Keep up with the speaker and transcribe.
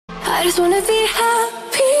I just wanna be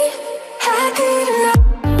happy, happy tonight.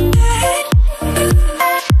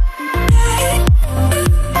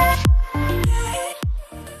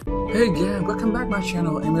 Hey gang, welcome back my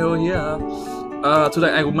channel. Emil here. Today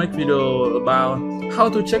I will make video about how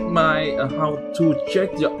to check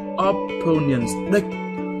your opponent's deck.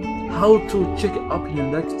 How to check your opponent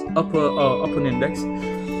decks.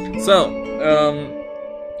 So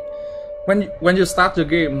when you start the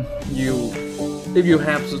game, if you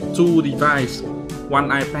have two devices, one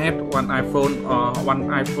iPad, one iPhone, or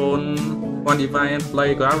one device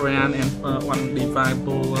play Clash Royale and one device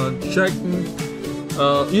to check.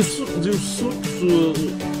 You should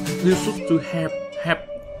to have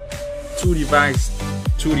two devices.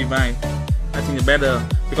 I think it's better,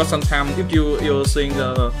 because sometimes if you're using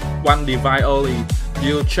one device only,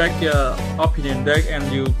 you check your opponent deck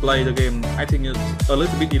and you play the game. I think it's a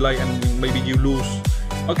little bit delay and maybe you lose.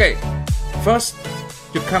 Okay, first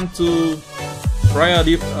you come to Royale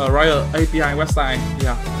API website.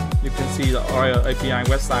 Yeah, you can see the Royale API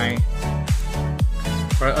website.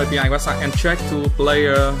 And check to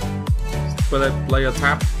player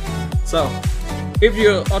tab. So if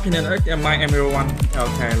your opponent is my M01,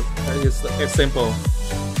 okay, it's simple.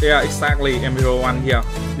 Yeah, exactly, M01 here.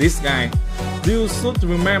 This guy, you should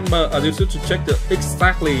remember, you should check the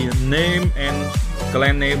exactly name and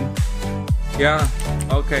clan name. Yeah,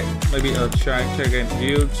 okay, maybe check again.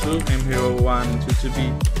 YouTube M01 to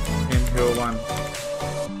be M01.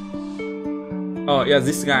 Oh yeah,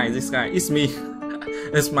 this guy, it's me.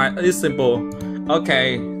 It's simple.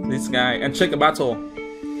 Okay, this guy, and check a battle.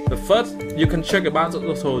 The first you can check a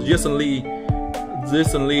battle. So recently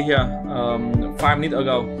here, 5 minutes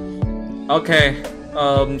ago. Okay,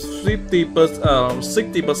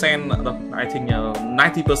 60%, I think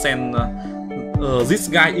 90%. This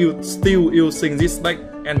guy is still using this deck,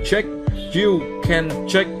 and check. You can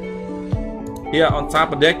check here on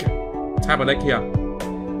top of deck here.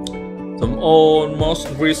 Almost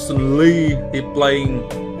recently he playing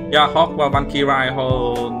Hawk và Van Kirai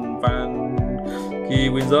or Van Ki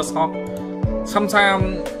Wizards Hawk.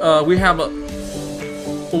 Sometimes we have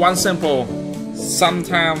one sample.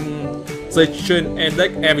 Sometimes they change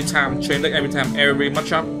deck every time, every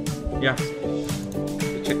matchup. Yeah,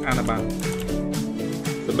 check Anaban,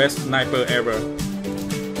 the best sniper ever.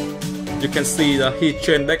 You can see that he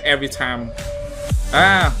change deck every time.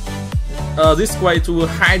 This way to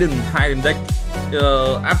hidden deck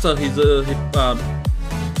after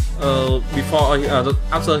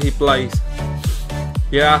after he plays.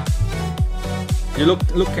 Yeah, you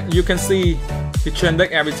can see he change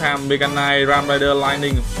deck every time. Mega Knight, Ram Rider,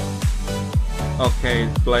 Lightning. Okay,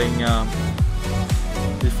 playing.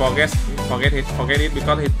 He forget it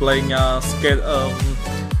because he's playing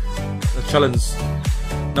challenge.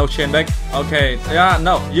 No chain deck. Okay, yeah,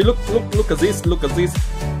 no. You look at this. Look at this.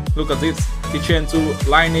 He changed to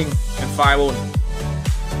Lightning and Fireball.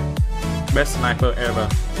 Best sniper ever.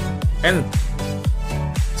 And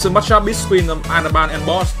so much up between Anaban and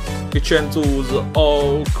boss. He changed to the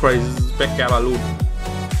all crazy Becca Balloon.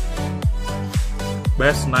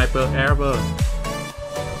 Best sniper ever.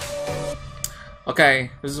 Okay,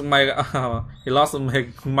 this is my he lost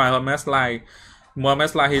my match line.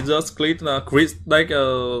 He just clicked the crit deck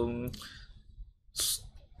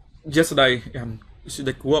yesterday. Should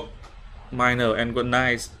deck work minor and good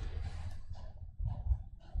nice.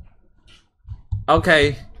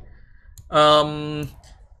 Okay,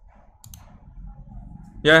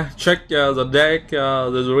 yeah, check the deck.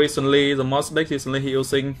 The most deck recently he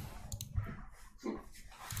using.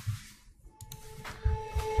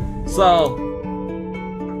 So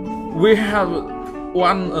we have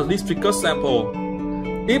one this speaker sample.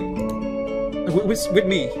 If with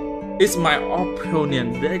me, it's my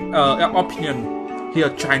opinion deck. Opinion. Here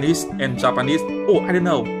Chinese and Japanese. Oh, I don't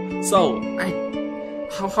know. So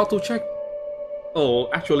how to check? Oh,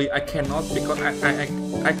 actually I cannot, because I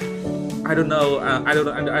don't know. I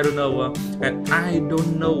don't know, and I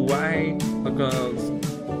don't know why. Because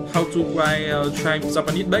how to try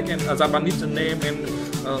Japanese deck and Japanese name and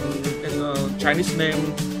Chinese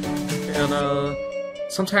name, and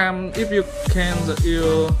sometimes if you can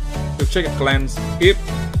you check a clans. If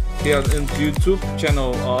here in YouTube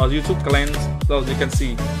channel or YouTube clans, so you can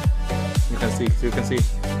see,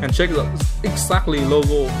 and check the exactly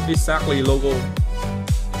logo. Yes.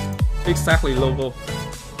 Exactly logo.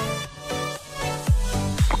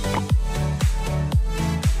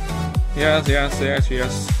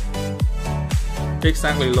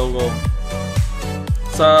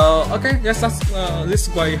 So okay, yes, that's this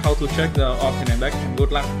way how to check the opponent deck, and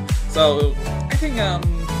good luck. So I think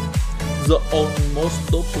the almost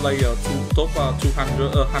top player to top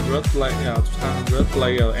 200 100 player 200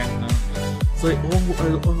 player, and they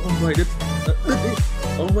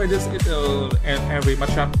always it and every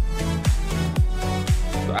matchup.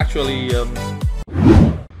 So actually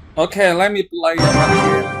okay, let me play a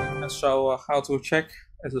game and show how to check.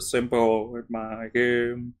 It's simple with my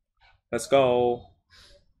game. Let's go.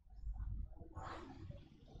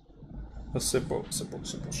 Simple.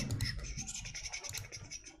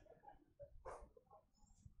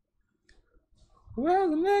 Well,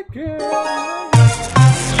 the neck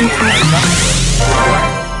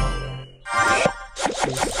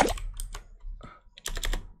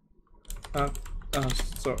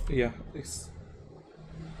so yeah, this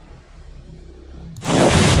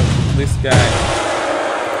guy.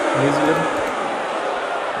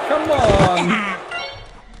 Come on!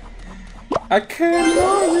 I can't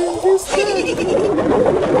win this thing!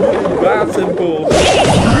 That simple!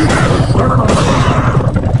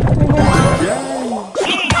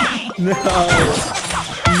 No!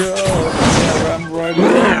 I'm right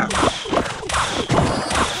now!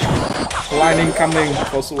 Lightning coming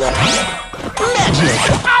for sure!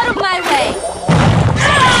 Out of my way!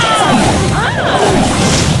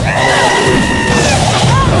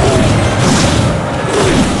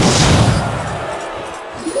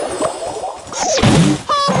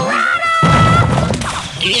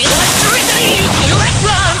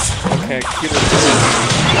 Okay, keep it.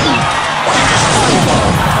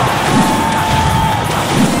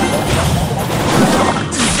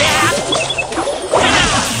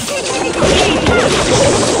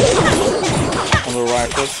 On the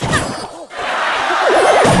right, first.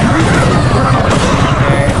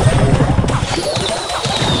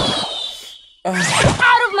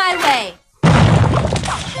 Out of my way!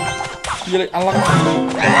 You like unlock with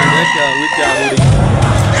reading.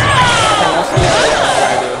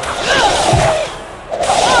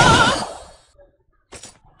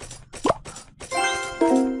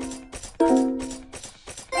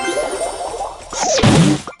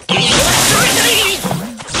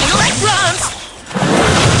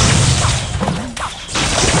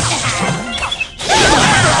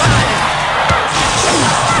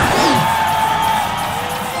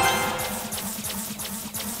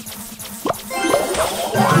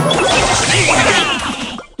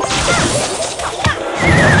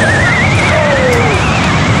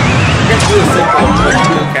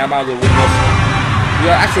 About the winners.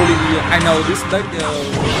 Yeah, actually, I know this deck before,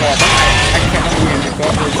 but I cannot win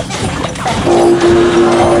because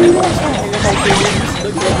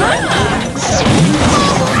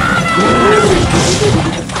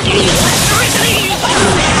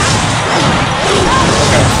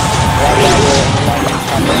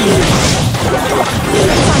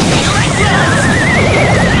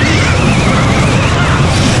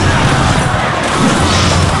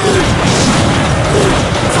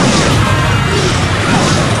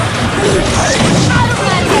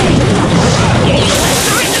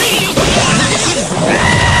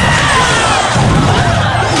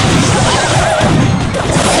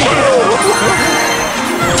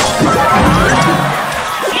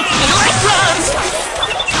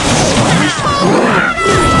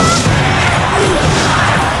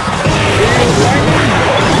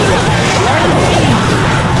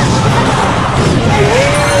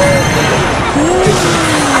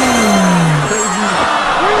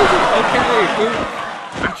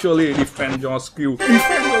actually defend your skill.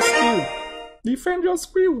 Defend your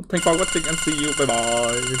skill. Thanks for watching and see you. Bye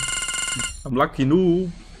bye. I'm Lucky Noob.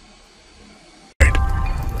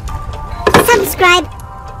 Subscribe.